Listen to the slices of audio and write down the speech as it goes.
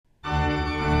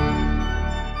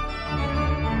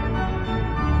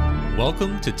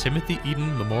Welcome to Timothy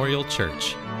Eden Memorial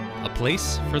Church, a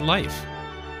place for life.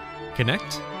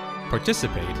 Connect,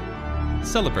 participate,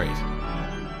 celebrate.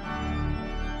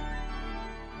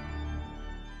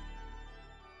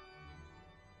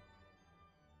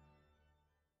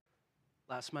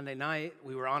 Last Monday night,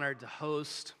 we were honored to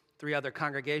host 3 other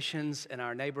congregations in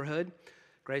our neighborhood: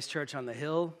 Grace Church on the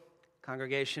Hill,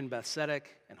 Congregation Byassee,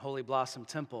 and Holy Blossom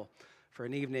Temple for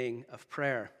an evening of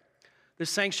prayer.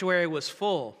 This sanctuary was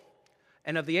full,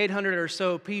 and of the 800 or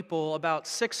so people, about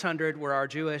 600 were our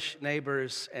Jewish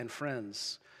neighbors and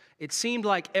friends. It seemed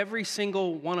like every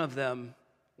single one of them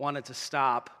wanted to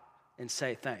stop and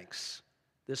say thanks.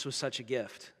 This was such a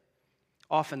gift.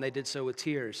 Often they did so with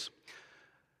tears.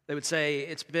 They would say,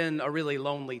 "It's been a really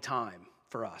lonely time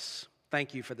for us.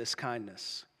 Thank you for this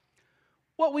kindness."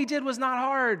 What we did was not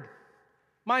hard.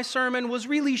 My sermon was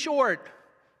really short,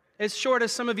 as short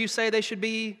as some of you say they should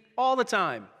be all the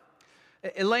time.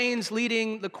 Elaine's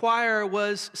leading the choir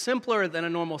was simpler than a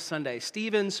normal Sunday.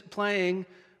 Stephen's playing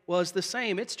was the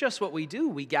same. It's just what we do.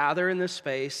 We gather in this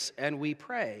space and we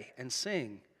pray and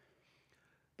sing.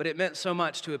 But it meant so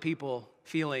much to a people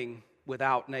feeling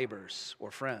without neighbors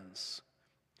or friends.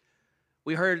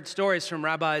 We heard stories from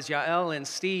Rabbis Yael and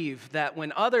Steve that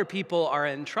when other people are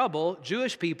in trouble,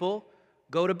 Jewish people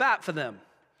go to bat for them.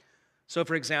 So,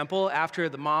 for example, after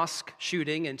the mosque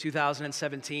shooting in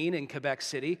 2017 in Quebec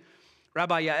City,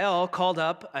 Rabbi Yael called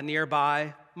up a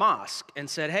nearby mosque and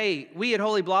said, "Hey, we at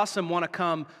Holy Blossom want to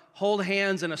come hold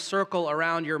hands in a circle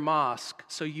around your mosque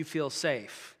so you feel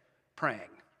safe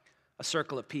praying, a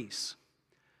circle of peace."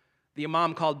 The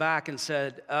imam called back and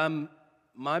said,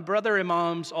 "My brother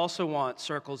imams also want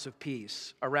circles of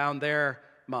peace around their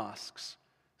mosques."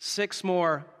 6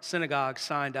 more synagogues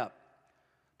signed up.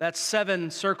 That's 7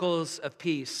 circles of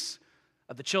peace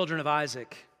of the children of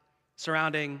Isaac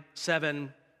surrounding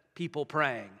 7 people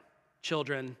praying,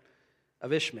 children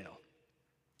of Ishmael.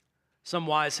 Some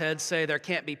wise heads say there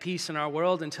can't be peace in our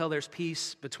world until there's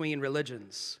peace between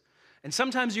religions. And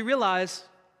sometimes you realize,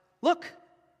 look,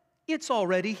 it's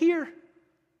already here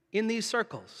in these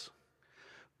circles.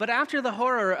 But after the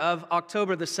horror of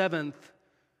October the 7th,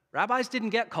 rabbis didn't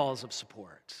get calls of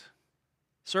support.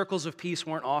 Circles of peace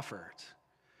weren't offered.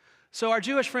 So our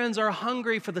Jewish friends are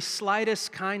hungry for the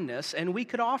slightest kindness, and we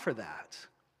could offer that.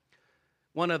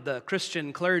 One of the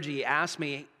Christian clergy asked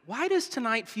me, "Why does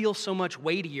tonight feel so much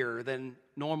weightier than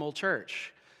normal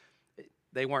church?"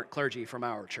 They weren't clergy from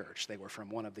our church. They were from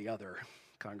one of the other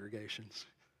congregations.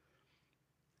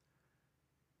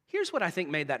 Here's what I think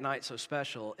made that night so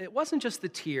special. It wasn't just the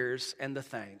tears and the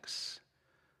thanks.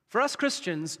 For us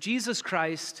Christians, Jesus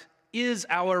Christ is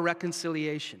our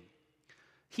reconciliation.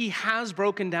 He has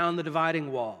broken down the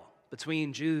dividing wall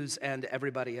between Jews and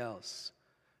everybody else.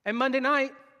 And Monday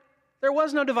night, there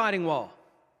was no dividing wall.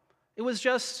 It was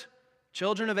just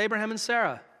children of Abraham and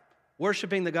Sarah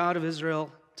worshiping the God of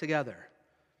Israel together.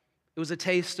 It was a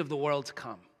taste of the world to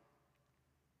come.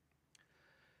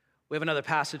 We have another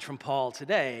passage from Paul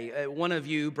today. One of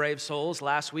you brave souls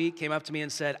last week came up to me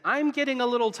and said, "I'm getting a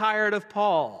little tired of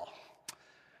Paul."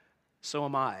 So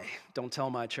am I. Don't tell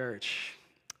my church.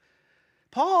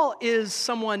 Paul is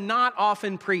someone not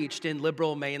often preached in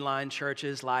liberal mainline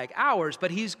churches like ours, but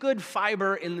he's good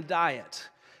fiber in the diet.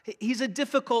 He's a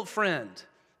difficult friend,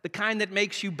 the kind that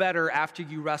makes you better after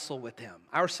you wrestle with him.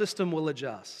 Our system will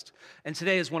adjust. And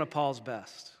today is one of Paul's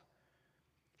best.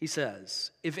 He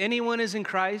says, "If anyone is in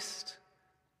Christ,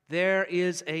 there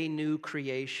is a new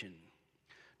creation."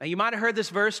 Now you might have heard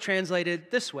this verse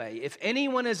translated this way: if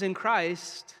anyone is in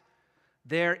Christ,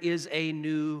 there is a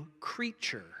new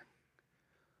creature.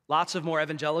 Lots of more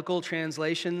evangelical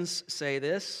translations say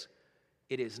this.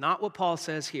 It is not what Paul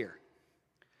says here.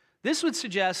 This would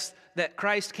suggest that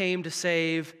Christ came to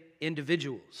save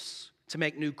individuals, to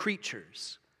make new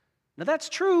creatures. Now that's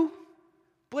true,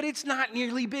 but it's not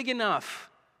nearly big enough,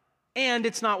 and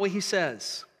it's not what he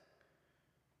says.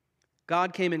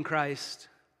 God came in Christ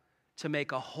to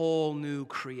make a whole new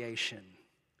creation,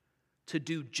 to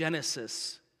do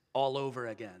Genesis all over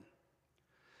again,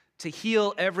 to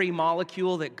heal every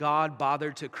molecule that God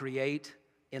bothered to create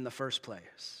in the first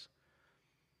place.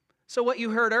 So what you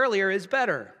heard earlier is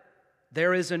better.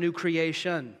 There is a new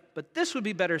creation. But this would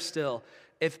be better still.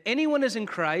 If anyone is in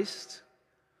Christ,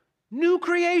 new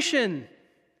creation.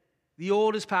 The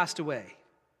old has passed away,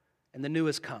 and the new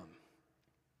has come.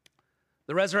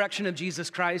 The resurrection of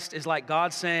Jesus Christ is like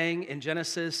God saying in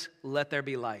Genesis, "Let there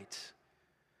be light."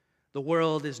 The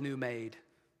world is new made,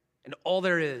 and all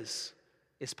there is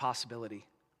possibility.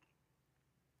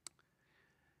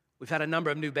 We've had a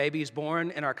number of new babies born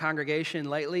in our congregation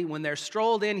lately. When they're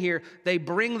strolled in here, they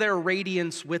bring their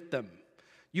radiance with them.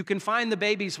 You can find the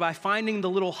babies by finding the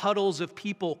little huddles of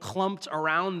people clumped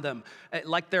around them,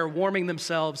 like they're warming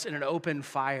themselves in an open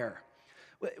fire.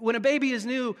 When a baby is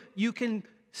new, you can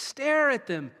stare at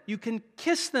them, you can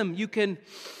kiss them, you can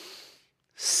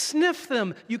sniff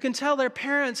them, you can tell their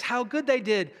parents how good they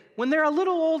did. When they're a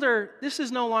little older, this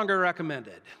is no longer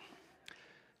recommended.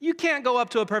 You can't go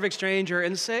up to a perfect stranger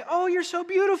and say, "Oh, you're so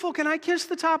beautiful, can I kiss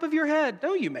the top of your head?"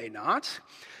 No, you may not.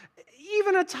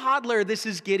 Even a toddler, this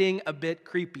is getting a bit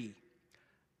creepy.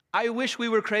 I wish we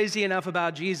were crazy enough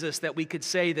about Jesus that we could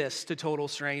say this to total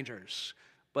strangers,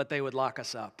 but they would lock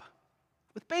us up.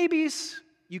 With babies,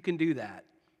 you can do that.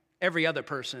 Every other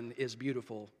person is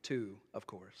beautiful too, of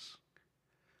course.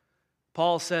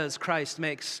 Paul says Christ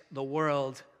makes the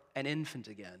world an infant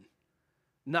again.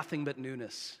 Nothing but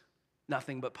newness,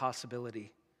 nothing but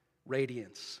possibility,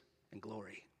 radiance, and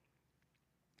glory.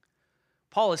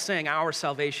 Paul is saying our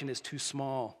salvation is too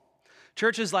small.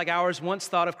 Churches like ours once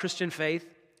thought of Christian faith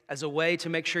as a way to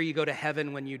make sure you go to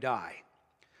heaven when you die.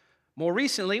 More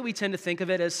recently, we tend to think of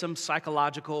it as some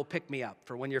psychological pick-me-up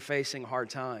for when you're facing hard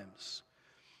times.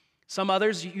 Some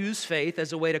others use faith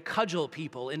as a way to cudgel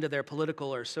people into their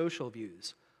political or social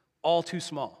views. All too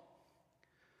small.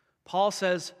 Paul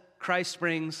says Christ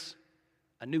brings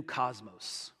a new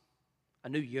cosmos, a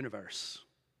new universe.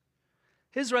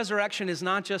 His resurrection is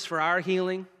not just for our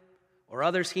healing or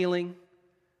others' healing,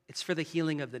 it's for the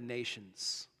healing of the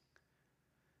nations.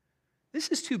 This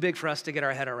is too big for us to get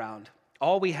our head around.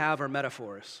 All we have are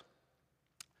metaphors.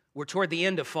 We're toward the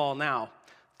end of fall now.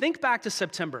 Think back to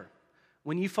September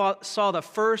when you saw the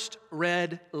first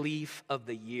red leaf of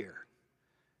the year,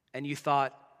 and you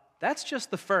thought, that's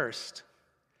just the first.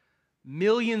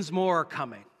 Millions more are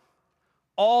coming.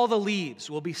 All the leaves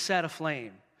will be set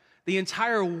aflame. The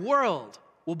entire world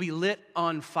will be lit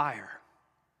on fire.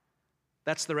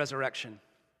 That's the resurrection,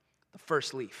 the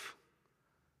first leaf.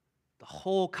 The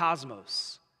whole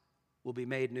cosmos will be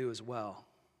made new as well.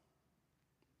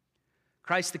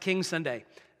 Christ the King Sunday.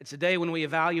 It's a day when we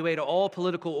evaluate all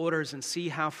political orders and see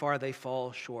how far they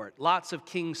fall short. Lots of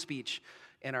king speech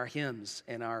in our hymns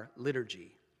and our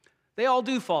liturgy. They all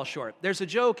do fall short. There's a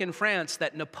joke in France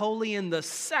that Napoleon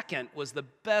II was the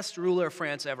best ruler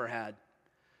France ever had.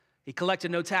 He collected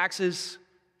no taxes,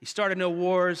 he started no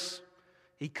wars,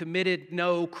 he committed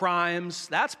no crimes.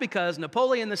 That's because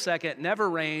Napoleon II never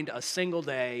reigned a single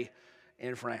day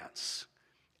in France.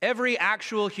 Every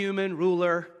actual human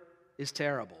ruler is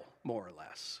terrible, more or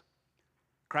less.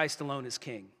 Christ alone is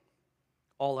king.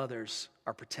 All others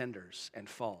are pretenders and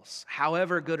false,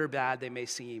 however good or bad they may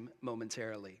seem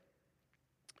momentarily.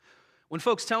 When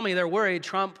folks tell me they're worried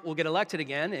Trump will get elected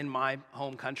again in my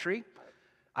home country,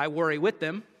 I worry with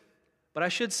them, but I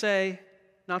should say,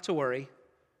 not to worry.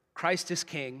 Christ is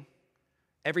king.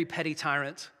 Every petty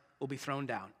tyrant will be thrown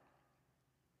down.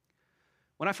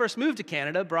 When I first moved to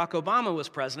Canada, Barack Obama was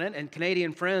president, and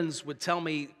Canadian friends would tell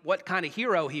me what kind of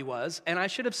hero he was, and I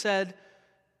should have said,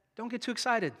 don't get too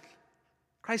excited.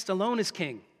 Christ alone is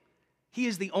king. He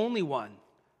is the only one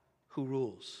who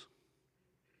rules.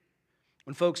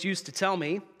 When folks used to tell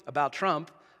me about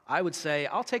Trump, I would say,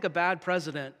 I'll take a bad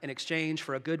president in exchange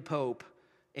for a good pope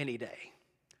any day.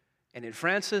 And in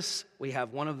Francis, we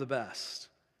have one of the best.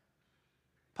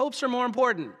 Popes are more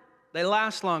important. They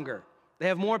last longer. They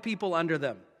have more people under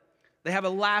them. They have a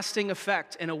lasting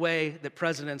effect in a way that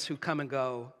presidents who come and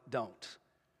go don't.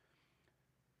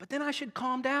 But then I should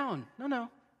calm down. No,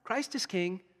 Christ is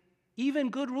king. Even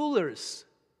good rulers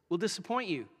will disappoint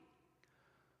you.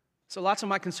 So lots of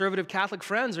my conservative Catholic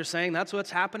friends are saying that's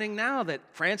what's happening now, that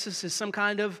Francis is some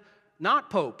kind of not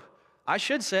pope. I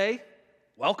should say,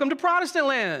 welcome to Protestant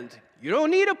land. You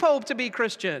don't need a pope to be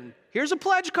Christian. Here's a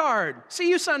pledge card. See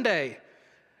you Sunday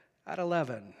at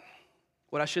 11.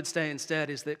 What I should say instead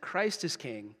is that Christ is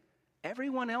king.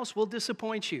 Everyone else will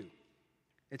disappoint you.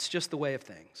 It's just the way of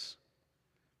things.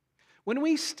 When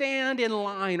we stand in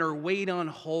line or wait on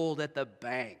hold at the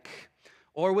bank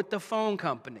or with the phone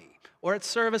company or at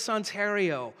Service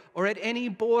Ontario or at any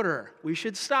border, we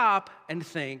should stop and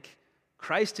think,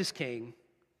 Christ is king.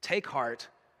 Take heart.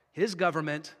 His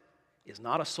government is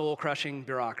not a soul-crushing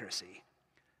bureaucracy.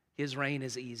 His reign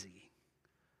is easy.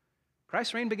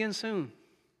 Christ's reign begins soon.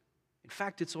 In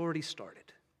fact, it's already started.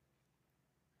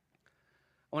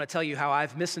 I want to tell you how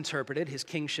I've misinterpreted his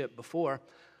kingship before.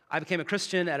 I became a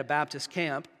Christian at a Baptist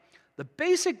camp. The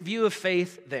basic view of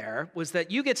faith there was that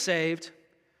you get saved,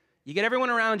 you get everyone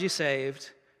around you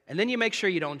saved, and then you make sure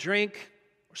you don't drink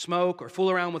or smoke or fool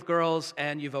around with girls,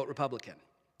 and you vote Republican.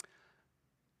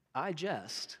 I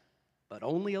jest, but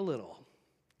only a little.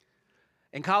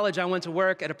 In college, I went to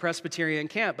work at a Presbyterian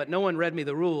camp, but no one read me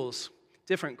the rules.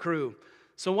 Different crew.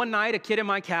 So one night, a kid in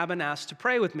my cabin asked to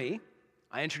pray with me.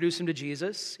 I introduce him to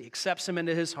Jesus. He accepts him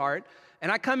into his heart.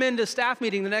 And I come into staff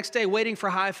meeting the next day waiting for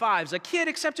high fives. A kid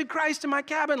accepted Christ in my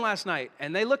cabin last night.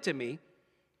 And they looked at me,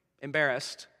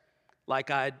 embarrassed,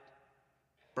 like I'd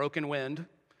broken wind.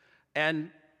 And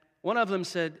one of them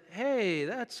said, "Hey,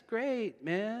 that's great,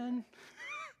 man."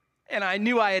 And I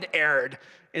knew I had erred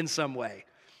in some way.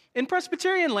 In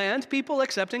Presbyterian land, people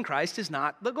accepting Christ is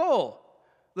not the goal.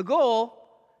 The goal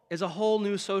is a whole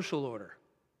new social order.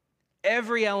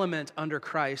 Every element under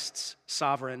Christ's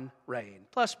sovereign reign.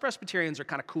 Plus, Presbyterians are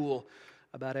kind of cool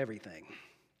about everything.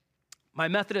 My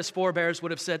Methodist forebears would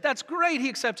have said, "That's great, he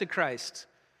accepted Christ."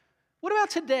 What about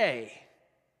today?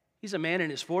 He's a man in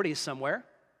his 40s somewhere.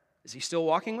 Is he still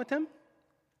walking with him?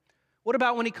 What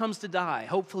about when he comes to die,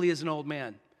 hopefully as an old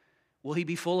man? Will he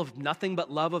be full of nothing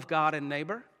but love of God and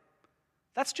neighbor?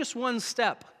 That's just one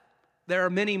step. There are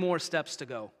many more steps to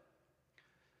go.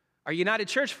 Our United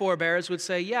Church forebears would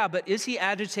say, yeah, but is he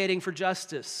agitating for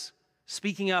justice,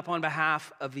 speaking up on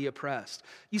behalf of the oppressed?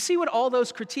 You see what all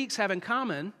those critiques have in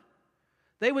common?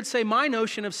 They would say my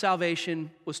notion of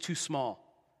salvation was too small,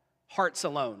 hearts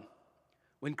alone,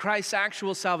 when Christ's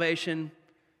actual salvation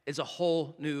is a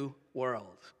whole new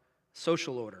world,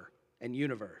 social order, and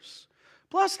universe.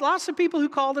 Plus, lots of people who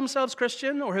call themselves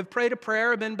Christian or have prayed a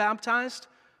prayer or been baptized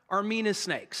are mean as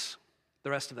snakes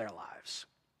the rest of their lives.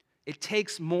 It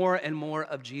takes more and more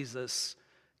of Jesus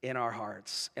in our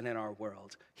hearts and in our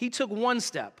world. He took one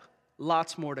step,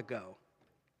 lots more to go.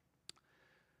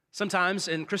 Sometimes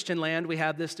in Christian land, we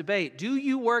have this debate. Do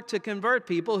you work to convert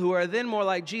people who are then more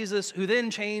like Jesus, who then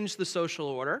change the social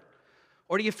order?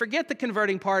 Or do you forget the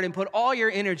converting part and put all your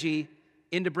energy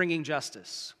into bringing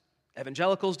justice?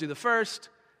 Evangelicals do the first,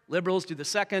 liberals do the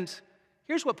second.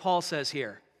 Here's what Paul says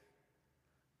here.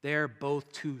 They're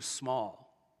both too small.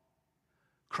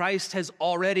 Christ has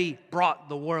already brought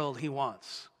the world he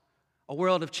wants, a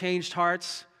world of changed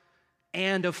hearts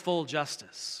and of full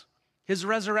justice. His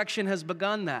resurrection has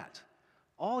begun that.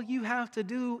 All you have to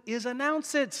do is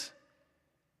announce it.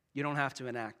 You don't have to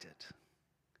enact it.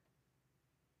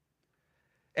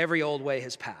 Every old way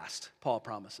has passed, Paul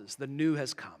promises. The new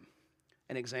has come.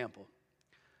 An example.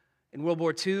 In World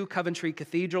War II, Coventry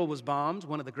Cathedral was bombed,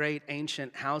 one of the great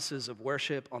ancient houses of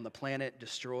worship on the planet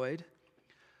destroyed.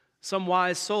 Some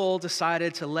wise soul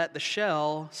decided to let the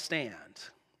shell stand,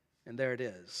 and there it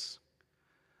is.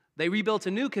 They rebuilt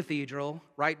a new cathedral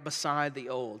right beside the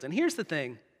old. And here's the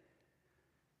thing,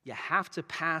 you have to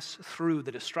pass through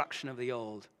the destruction of the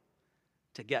old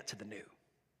to get to the new.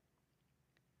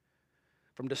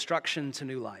 From destruction to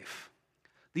new life.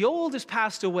 The old is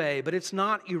passed away, but it's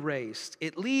not erased.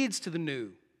 It leads to the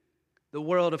new, the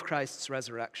world of Christ's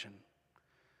resurrection.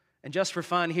 And just for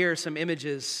fun, here are some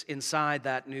images inside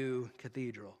that new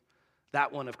cathedral,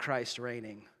 that one of Christ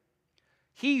reigning.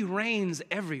 He reigns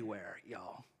everywhere,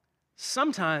 y'all.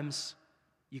 Sometimes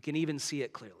you can even see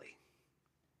it clearly.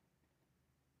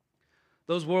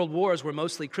 Those world wars were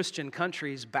mostly Christian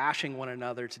countries bashing one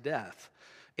another to death.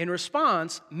 In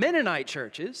response, Mennonite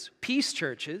churches, peace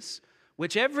churches,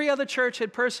 which every other church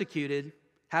had persecuted,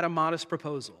 had a modest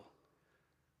proposal.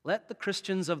 Let the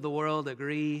Christians of the world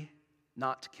agree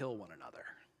not to kill one another.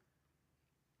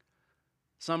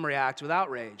 Some react with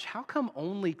outrage. How come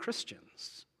only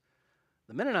Christians?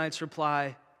 The Mennonites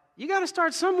reply, you got to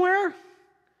start somewhere.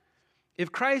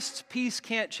 If Christ's peace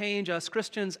can't change us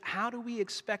Christians, how do we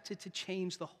expect it to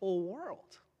change the whole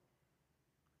world?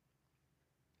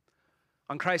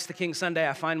 On Christ the King Sunday,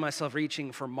 I find myself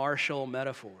reaching for martial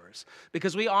metaphors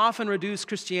because we often reduce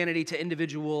Christianity to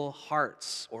individual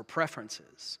hearts or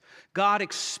preferences. God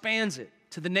expands it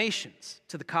to the nations,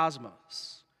 to the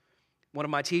cosmos. One of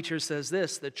my teachers says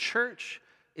this, the church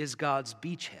is God's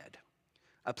beachhead,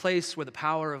 a place where the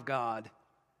power of God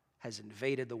has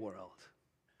invaded the world.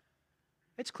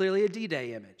 It's clearly a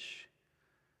D-Day image.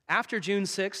 After June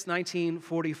 6,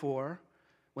 1944,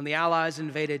 when the Allies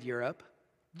invaded Europe,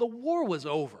 the war was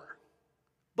over.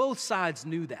 Both sides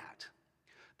knew that.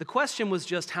 The question was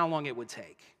just how long it would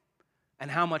take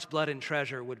and how much blood and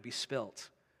treasure would be spilt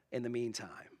in the meantime.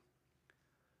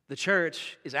 The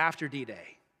church is after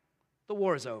D-Day. The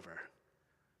war is over.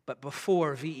 But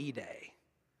before VE Day,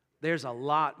 there's a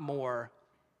lot more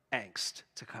angst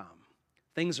to come.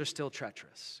 Things are still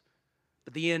treacherous,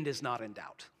 but the end is not in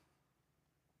doubt.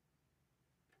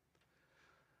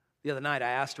 The other night, I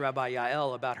asked Rabbi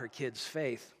Yael about her kids'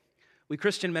 faith. We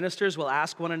Christian ministers will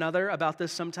ask one another about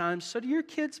this sometimes. So do your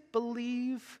kids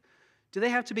believe? Do they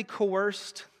have to be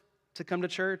coerced to come to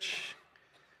church?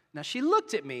 Now, she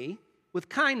looked at me with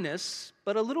kindness,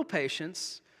 but a little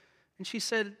patience, and she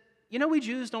said, you know, we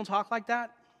Jews don't talk like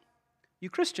that. You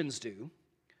Christians do.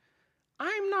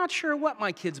 I'm not sure what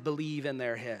my kids believe in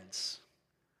their heads,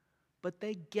 but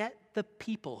they get the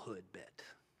peoplehood bit.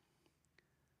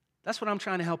 That's what I'm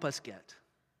trying to help us get.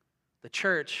 The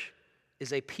church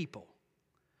is a people.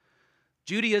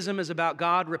 Judaism is about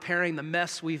God repairing the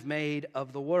mess we've made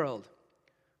of the world.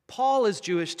 Paul is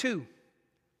Jewish too.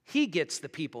 He gets the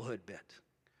peoplehood bit.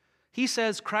 He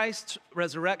says Christ's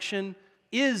resurrection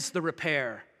is the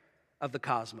repair of the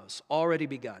cosmos, already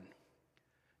begun.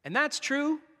 And that's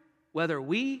true whether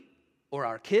we or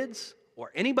our kids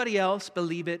or anybody else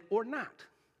believe it or not.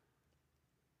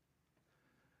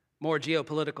 More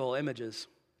geopolitical images.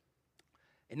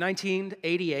 In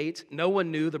 1988, no one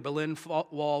knew the Berlin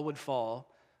Wall would fall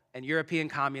and European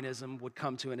communism would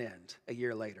come to an end a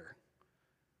year later.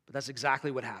 But that's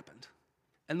exactly what happened.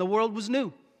 And the world was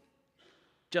new,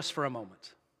 just for a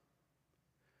moment.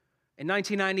 In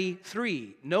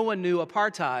 1993, no one knew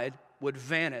apartheid would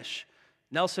vanish.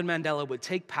 Nelson Mandela would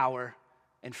take power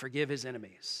and forgive his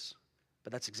enemies.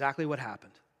 But that's exactly what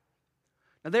happened.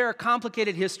 Now, there are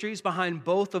complicated histories behind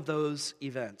both of those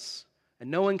events,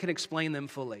 and no one can explain them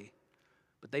fully.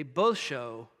 But they both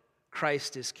show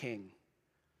Christ is king.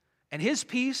 And his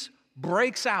peace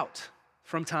breaks out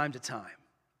from time to time.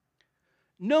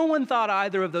 No one thought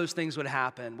either of those things would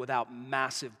happen without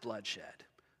massive bloodshed,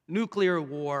 nuclear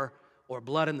war, or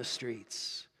blood in the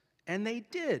streets. And they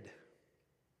did.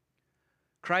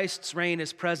 Christ's reign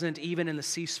is present even in the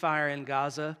ceasefire in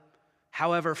Gaza,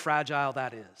 however fragile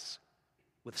that is,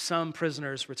 with some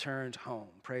prisoners returned home.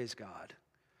 Praise God.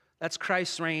 That's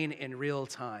Christ's reign in real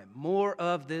time. More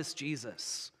of this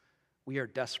Jesus. We are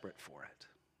desperate for it.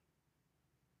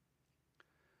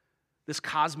 This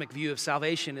cosmic view of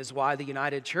salvation is why the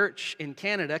United Church in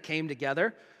Canada came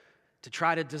together to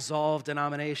try to dissolve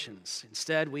denominations.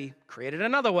 Instead, we created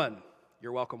another one.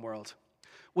 You're welcome, world.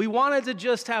 We wanted to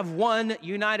just have one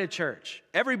united church.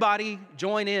 Everybody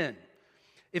join in.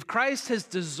 If Christ has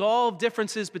dissolved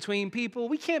differences between people,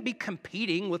 we can't be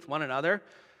competing with one another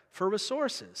for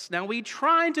resources. Now, we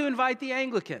tried to invite the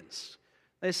Anglicans.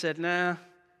 They said, nah,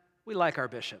 we like our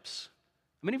bishops.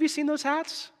 How many of you seen those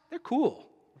hats? They're cool.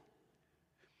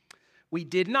 We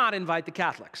did not invite the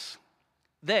Catholics.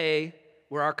 They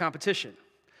were our competition.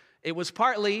 It was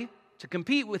partly to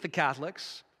compete with the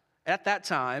Catholics. At that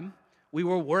time, we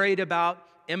were worried about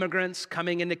immigrants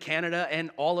coming into Canada and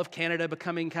all of Canada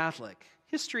becoming Catholic.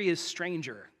 History is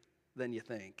stranger than you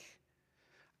think.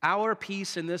 Our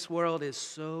peace in this world is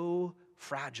so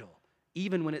fragile,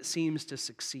 even when it seems to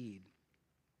succeed.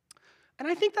 And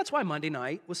I think that's why Monday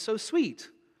night was so sweet.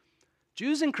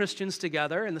 Jews and Christians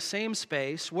together in the same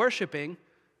space, worshiping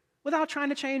without trying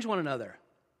to change one another,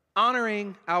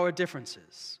 honoring our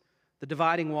differences. The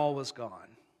dividing wall was gone.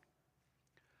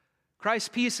 Christ's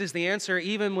peace is the answer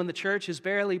even when the church is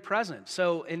barely present.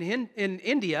 So in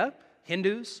India,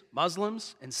 Hindus,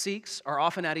 Muslims, and Sikhs are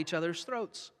often at each other's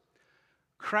throats.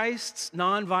 Christ's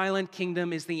nonviolent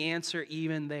kingdom is the answer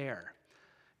even there.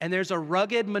 And there's a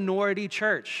rugged minority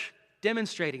church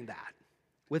demonstrating that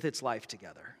with its life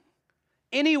together.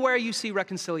 Anywhere you see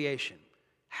reconciliation,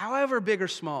 however big or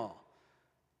small,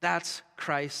 that's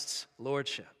Christ's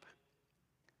lordship.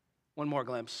 One more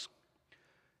glimpse.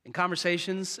 In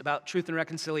conversations about truth and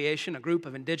reconciliation, a group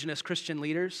of indigenous Christian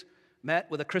leaders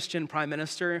met with a Christian prime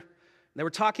minister. They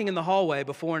were talking in the hallway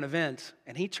before an event,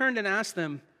 and he turned and asked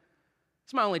them,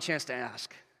 it's my only chance to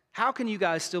ask, how can you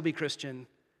guys still be Christian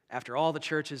after all the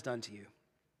church has done to you?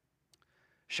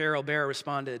 Cheryl Bear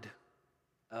responded,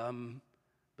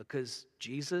 because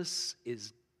Jesus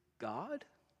is God,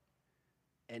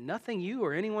 and nothing you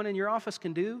or anyone in your office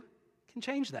can do can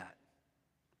change that.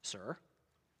 Sir,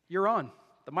 you're on.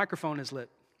 The microphone is lit.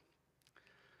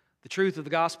 The truth of the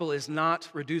gospel is not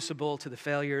reducible to the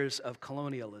failures of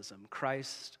colonialism.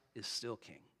 Christ is still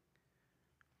king.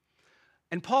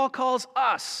 And Paul calls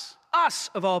us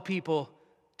of all people,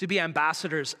 to be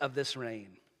ambassadors of this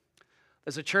reign.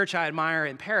 There's a church I admire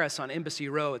in Paris on Embassy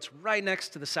Row. It's right next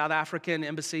to the South African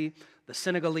embassy. The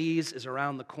Senegalese is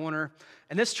around the corner.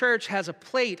 And this church has a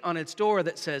plate on its door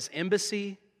that says,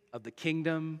 Embassy of the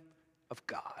Kingdom of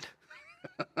God.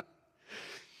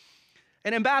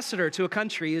 An ambassador to a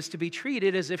country is to be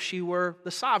treated as if she were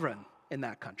the sovereign in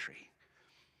that country.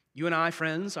 You and I,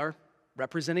 friends, are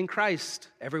representing Christ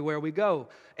everywhere we go.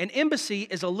 An embassy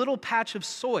is a little patch of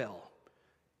soil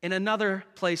in another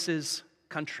place's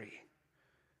country.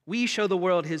 We show the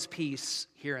world his peace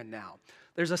here and now.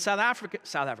 There's a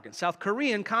South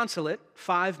Korean consulate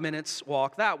 5 minutes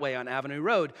walk that way on Avenue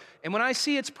Road. And when I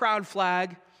see its proud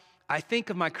flag, I think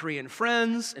of my Korean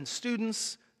friends and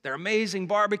students, their amazing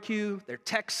barbecue, their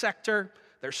tech sector,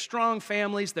 their strong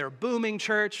families, their booming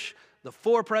church, the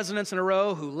 4 presidents in a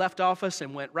row who left office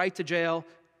and went right to jail.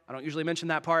 I don't usually mention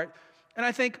that part. And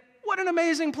I think, what an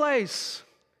amazing place.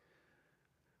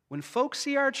 When folks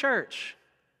see our church,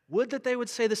 would that they would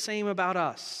say the same about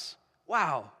us.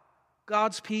 Wow,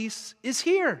 God's peace is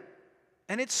here,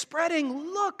 and it's spreading.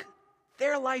 Look,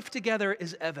 their life together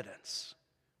is evidence.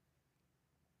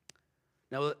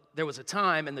 Now, there was a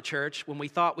time in the church when we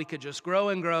thought we could just grow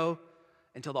and grow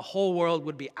until the whole world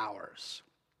would be ours.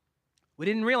 We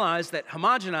didn't realize that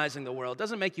homogenizing the world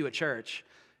doesn't make you a church.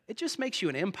 It just makes you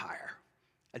an empire,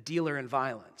 a dealer in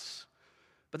violence.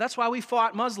 But that's why we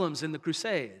fought Muslims in the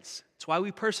Crusades. It's why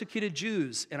we persecuted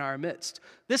Jews in our midst.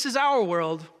 This is our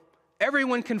world.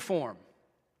 Everyone conform.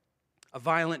 A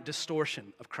violent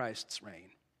distortion of Christ's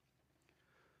reign.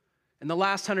 In the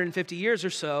last 150 years or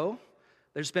so,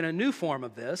 there's been a new form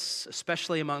of this,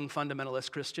 especially among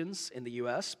fundamentalist Christians in the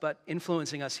U.S., but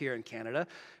influencing us here in Canada.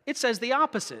 It says the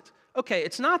opposite. Okay,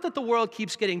 it's not that the world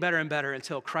keeps getting better and better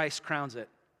until Christ crowns it.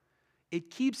 It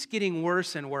keeps getting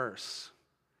worse and worse.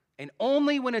 And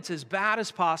only when it's as bad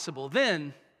as possible,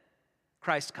 then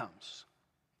Christ comes.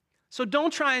 So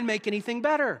don't try and make anything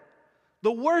better.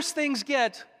 The worse things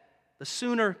get, the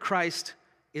sooner Christ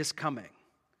is coming.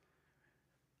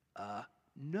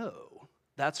 No,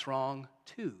 that's wrong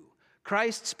too.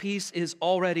 Christ's peace is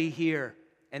already here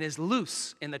and is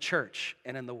loose in the church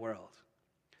and in the world.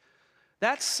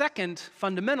 That second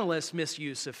fundamentalist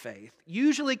misuse of faith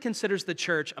usually considers the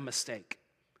church a mistake,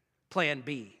 plan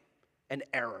B, an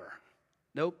error.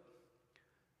 Nope.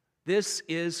 This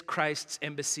is Christ's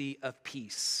embassy of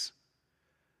peace.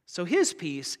 So his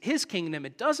peace, his kingdom,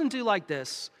 it doesn't do like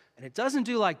this, and it doesn't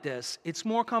do like this. It's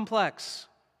more complex.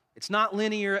 It's not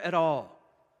linear at all.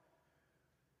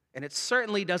 And it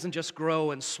certainly doesn't just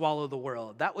grow and swallow the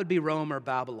world. That would be Rome or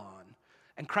Babylon.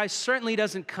 And Christ certainly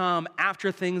doesn't come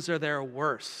after things are their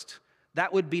worst.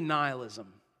 That would be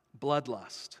nihilism,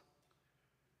 bloodlust.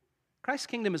 Christ's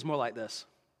kingdom is more like this.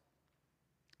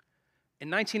 In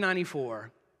 1994,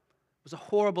 there was a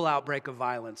horrible outbreak of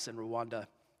violence in Rwanda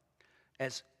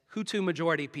as Hutu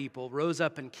majority people rose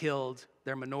up and killed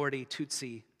their minority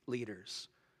Tutsi leaders.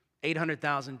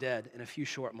 800,000 dead in a few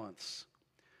short months.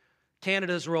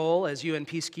 Canada's role as UN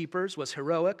peacekeepers was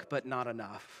heroic, but not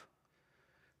enough.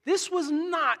 This was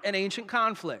not an ancient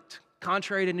conflict,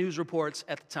 contrary to news reports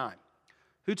at the time.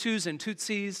 Hutus and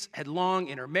Tutsis had long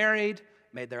intermarried,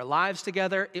 made their lives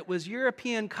together. It was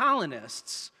European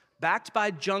colonists, backed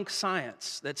by junk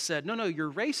science, that said, no,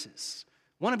 you're racist.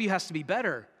 One of you has to be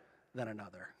better than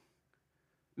another.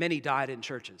 Many died in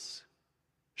churches.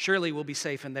 Surely we'll be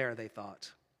safe in there, they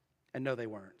thought. And no, they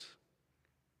weren't.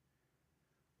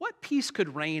 What peace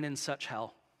could reign in such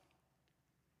hell?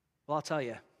 Well, I'll tell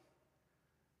you.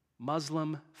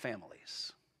 Muslim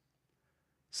families.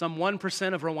 Some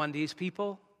 1% of Rwandese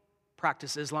people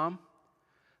practice Islam.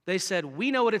 They said,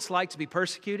 we know what it's like to be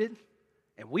persecuted,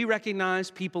 and we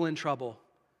recognize people in trouble.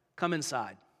 Come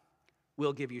inside.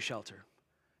 We'll give you shelter.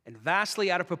 And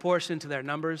vastly out of proportion to their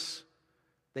numbers,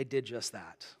 they did just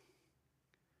that.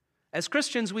 As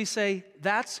Christians, we say,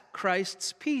 that's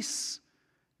Christ's peace,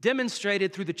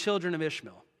 demonstrated through the children of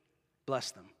Ishmael.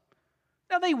 Bless them.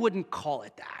 Now, they wouldn't call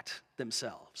it that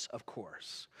themselves, of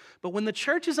course. But when the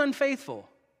church is unfaithful,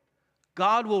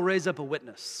 God will raise up a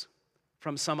witness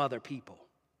from some other people.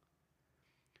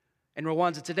 In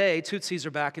Rwanda today, Tutsis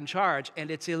are back in charge,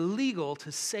 and it's illegal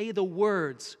to say the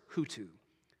words Hutu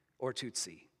or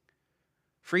Tutsi.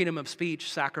 Freedom of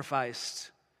speech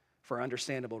sacrificed for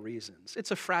understandable reasons.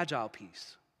 It's a fragile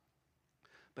peace.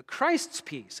 But Christ's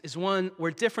peace is one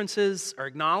where differences are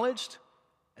acknowledged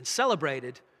and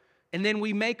celebrated, and then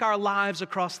we make our lives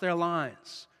across their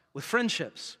lines with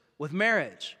friendships, with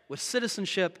marriage, with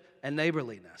citizenship and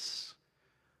neighborliness.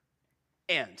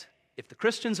 And if the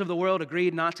Christians of the world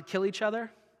agreed not to kill each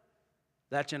other,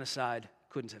 that genocide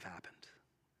couldn't have happened.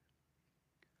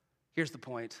 Here's the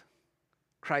point.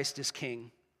 Christ is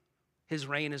king. His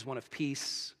reign is one of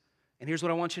peace. And here's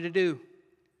what I want you to do.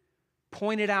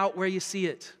 Point it out where you see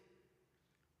it.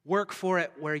 Work for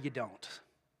it where you don't.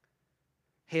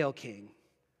 Hail, King.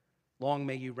 Long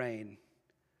may you reign.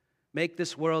 Make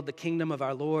this world the kingdom of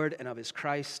our Lord and of his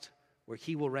Christ, where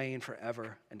he will reign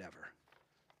forever and ever.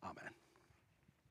 Amen.